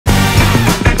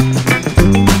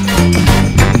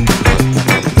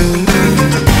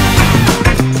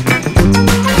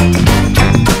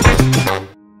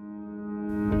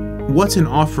what's an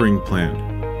offering plan?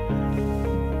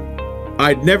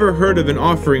 I'd never heard of an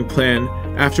offering plan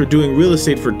after doing real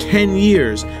estate for 10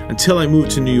 years until I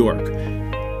moved to New York.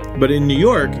 But in New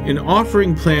York, an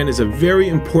offering plan is a very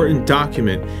important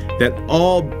document that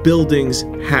all buildings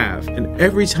have. And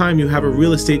every time you have a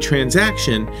real estate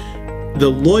transaction, the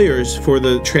lawyers for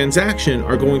the transaction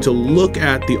are going to look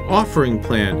at the offering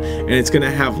plan, and it's going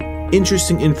to have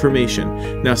interesting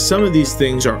information. Now, some of these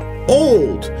things are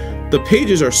old. The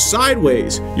pages are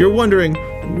sideways. You're wondering,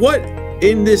 what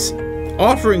in this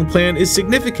offering plan is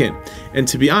significant? And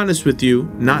to be honest with you,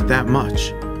 not that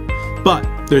much. But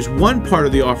there's one part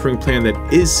of the offering plan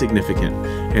that is significant,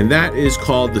 and that is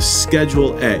called the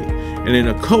Schedule A. And in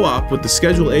a co-op, what the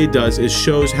Schedule A does is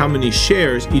shows how many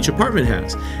shares each apartment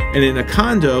has. And in a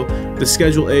condo, the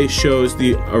Schedule A shows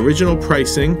the original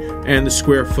pricing and the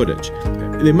square footage.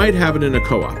 They might have it in a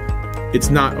co-op. It's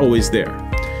not always there.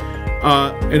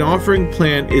 An offering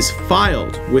plan is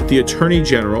filed with the Attorney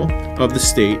General of the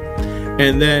state,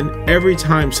 and then every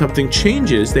time something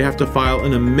changes, they have to file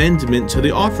an amendment to the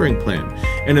offering plan.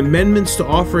 And amendments to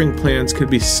offering plans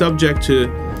could be subject to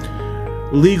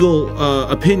legal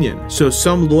opinion. So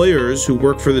some lawyers who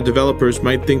work for the developers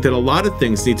might think that a lot of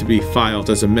things need to be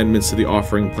filed as amendments to the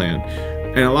offering plan.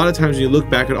 And a lot of times when you look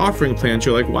back at offering plans,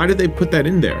 you're like, why did they put that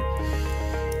in there?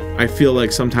 I feel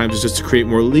like sometimes it's just to create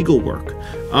more legal work.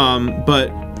 But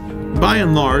by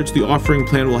and large, the offering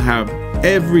plan will have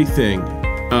everything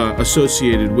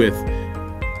associated with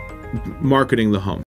marketing the home.